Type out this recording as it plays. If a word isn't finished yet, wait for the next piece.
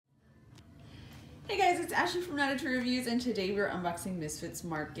Hey guys, it's Ashley from NAT APP Reviews, and today we're unboxing Misfits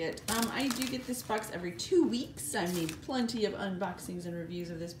Market. I do get this box every 2 weeks. I've made plenty of unboxings and reviews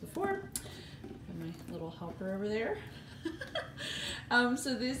of this before. Got my little helper over there.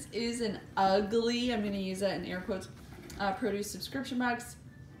 So this is an ugly, I'm going to use that in air quotes, produce subscription box.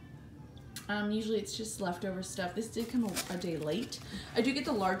 Usually it's just leftover stuff. This did come a day late. I do get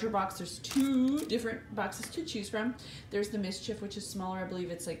the larger box. There's 2 different boxes to choose from. There's the Mischief, which is smaller. I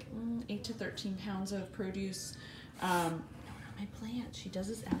believe it's like 8 to 13 pounds of produce. No, not my plant. She does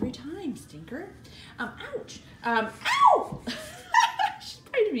this every time, stinker. Ouch. Ow! She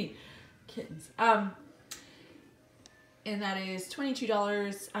bited me. Kittens. And that is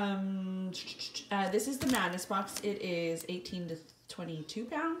 $22. This is the Madness box. It is 18 to 22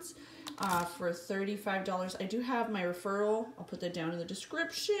 pounds. For $35. I do have my referral. I'll put that down in the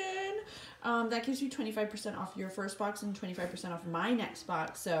description. That gives you 25% off your first box and 25% off my next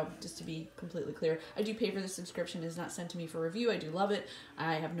box. So just to be completely clear, I do pay for the subscription. It is not sent to me for review. I do love it.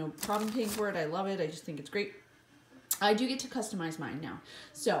 I have no problem paying for it. I love it. I just think it's great. I do get to customize mine now.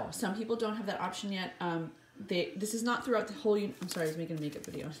 So some people don't have that option yet. This is not throughout the whole, I'm sorry, I was making a makeup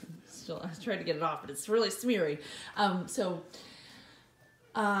video. Still, I was trying to get it off, but it's really smeary.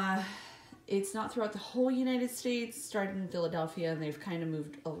 It's not throughout the whole United States. Started in Philadelphia, and they've kind of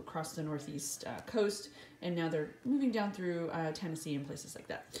moved across the northeast coast, and now they're moving down through Tennessee and places like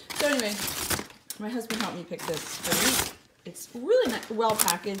that. So anyway, my husband helped me pick this for me. It's really well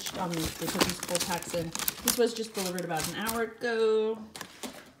packaged. They put these full packs in. This was just delivered about an hour ago.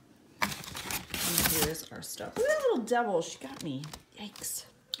 And here's our stuff. Look at that little devil. She got me. Yikes.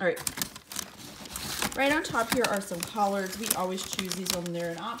 All right. Right on top here are some collards. We always choose these when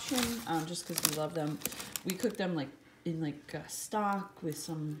they're an option, just because we love them. We cook them in stock with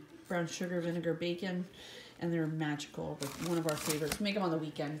some brown sugar, vinegar, bacon, and they're magical. But one of our favorites. We make them on the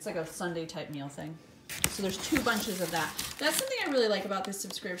weekend. It's like a Sunday type meal thing. So there's 2 bunches of that. That's something I really like about this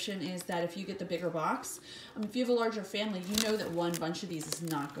subscription is that if you get the bigger box, if you have a larger family, you know that 1 bunch of these is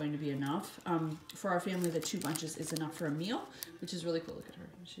not going to be enough. For our family, the 2 bunches is enough for a meal, which is really cool. Look at her.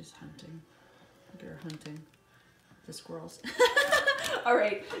 She's hunting. Look at her hunting the squirrels. All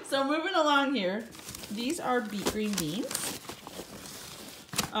right, so moving along here. These are green beans.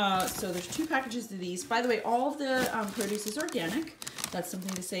 So there's 2 packages of these. By the way, all of the produce is organic. That's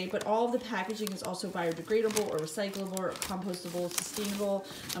something to say, but all of the packaging is also biodegradable or recyclable or compostable, sustainable.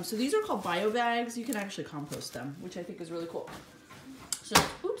 So these are called bio bags. You can actually compost them, which I think is really cool. So,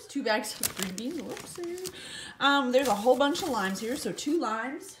 oops, 2 bags of green beans. Whoopsie. There's a whole bunch of limes here. So 2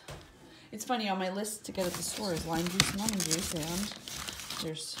 limes. It's funny, on my list to get at the store is lime juice and lemon juice, and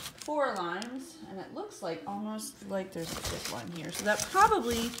there's 4 limes, and it looks like almost like there's a 5th lime here. So that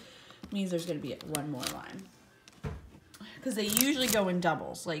probably means there's going to be 1 more lime. Because they usually go in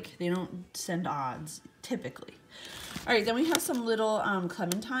doubles, like they don't send odds, typically. All right, then we have some little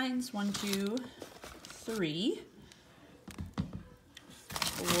clementines. 1, 2, 3,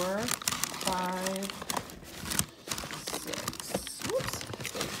 4, 5, 6. Whoops,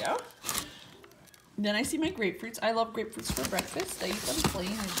 there we go. Then I see my grapefruits. I love grapefruits for breakfast. I eat them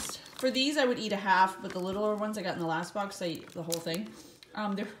plain. For these, I would eat a half, but the littler ones I got in the last box, I eat the whole thing.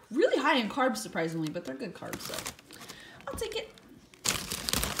 They're really high in carbs, surprisingly, but they're good carbs, so I'll take it.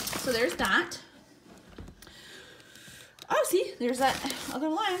 So there's that. Oh, see, there's that other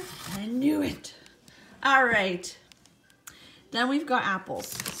lime. I knew it. All right. Then we've got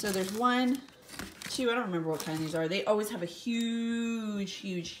apples. So there's 1, 2, I don't remember what kind these are. They always have a huge,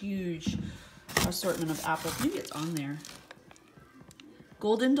 huge, huge assortment of apples. Maybe it's on there.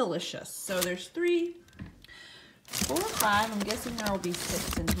 Golden Delicious. So there's 3, 4, 5. I'm guessing there will be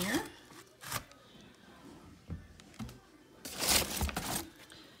 6 in here.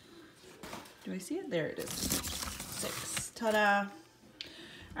 Do I see it? There it is. 6. Ta-da.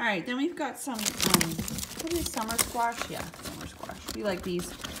 All right, then we've got some, what is summer squash? Yeah, summer squash. We like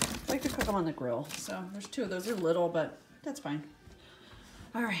these. I like to cook them on the grill. So there's 2 of those. They're little, but that's fine.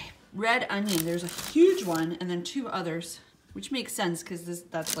 All right, red onion. There's a huge one, and then 2 others, which makes sense because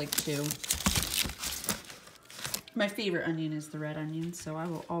that's like 2. My favorite onion is the red onion, so I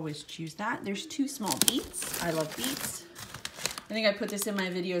will always choose that. There's 2 small beets. I love beets. I think I put this in my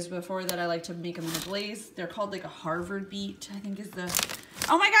videos before that I like to make them in a glaze. They're called like a Harvard beet, I think is the,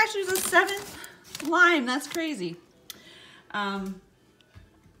 oh my gosh, there's a 7th lime. That's crazy.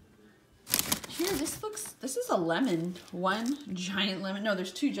 Here, this is a lemon. 1 giant lemon. No,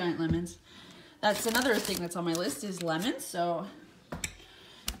 there's 2 giant lemons. That's another thing that's on my list is lemons, so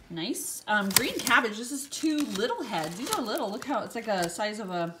nice. Green cabbage, this is 2 little heads. These are little, look how, it's like a size of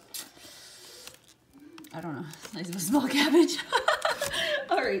a, I don't know, size of a small cabbage.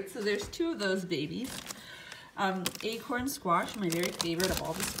 All right, so there's 2 of those babies. Acorn squash, my very favorite of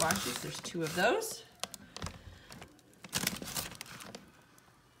all the squashes. There's 2 of those.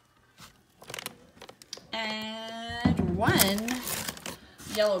 And 1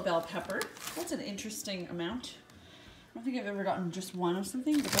 yellow bell pepper. That's an interesting amount. I don't think I've ever gotten just 1 of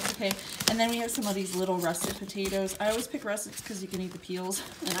something, but that's okay. And then we have some of these little russet potatoes. I always pick russets because you can eat the peels,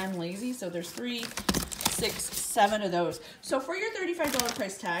 and I'm lazy, so there's 3, 6, 7 of those. So for your $35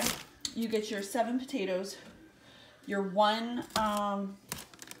 price tag, you get your 7 potatoes, your 1 bell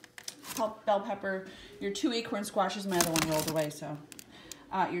pepper, your 2 acorn squashes. My other one rolled away, so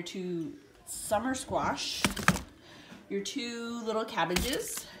your 2 summer squash, your 2 little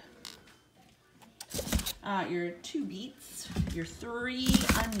cabbages, your 2 beets, your 3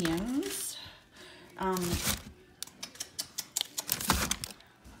 onions.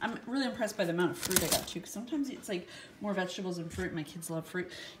 I'm really impressed by the amount of fruit I got too, because sometimes it's like more vegetables than fruit. My kids love fruit.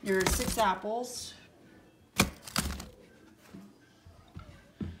 Your 6 apples,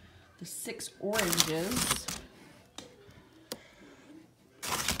 the 6 oranges,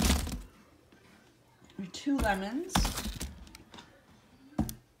 your 2 lemons,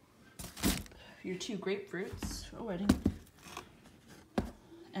 your 2 grapefruits. Oh, I didn't.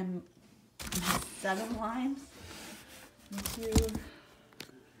 And 7 limes. 1, 2,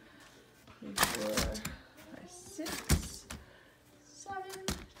 3, 4, 5, 6, 7.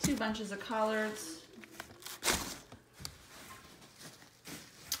 2 bunches of collards.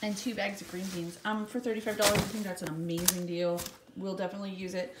 And 2 bags of green beans. For $35, I think that's an amazing deal. We'll definitely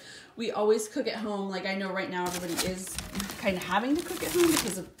use it. We always cook at home. Like, I know right now everybody is kind of having to cook at home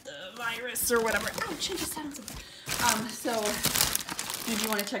because of the virus or whatever. Ouch, I just had something. So if you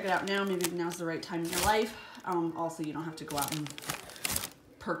want to check it out now, maybe now's the right time in your life. Also, you don't have to go out and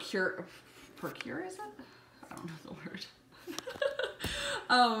procure, is that? I don't know the word.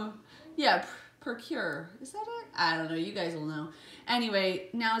 Yeah, procure, is that it? I don't know, you guys will know. Anyway,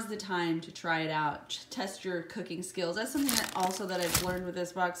 now's the time to try it out. Test your cooking skills. That's something that also that I've learned with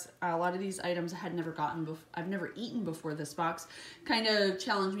this box. A lot of these items I had never gotten before. I've never eaten before this box. Kind of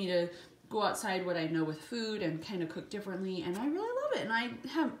challenged me to go outside what I know with food and kind of cook differently, and I really love it,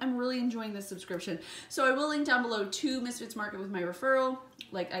 and I'm really enjoying this subscription. So I will link down below to Misfits Market with my referral.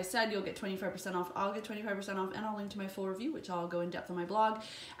 Like I said, you'll get 25% off. I'll get 25% off, and I'll link to my full review, which I'll go in depth on my blog.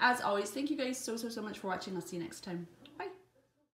 As always, thank you guys so much for watching. I'll see you next time.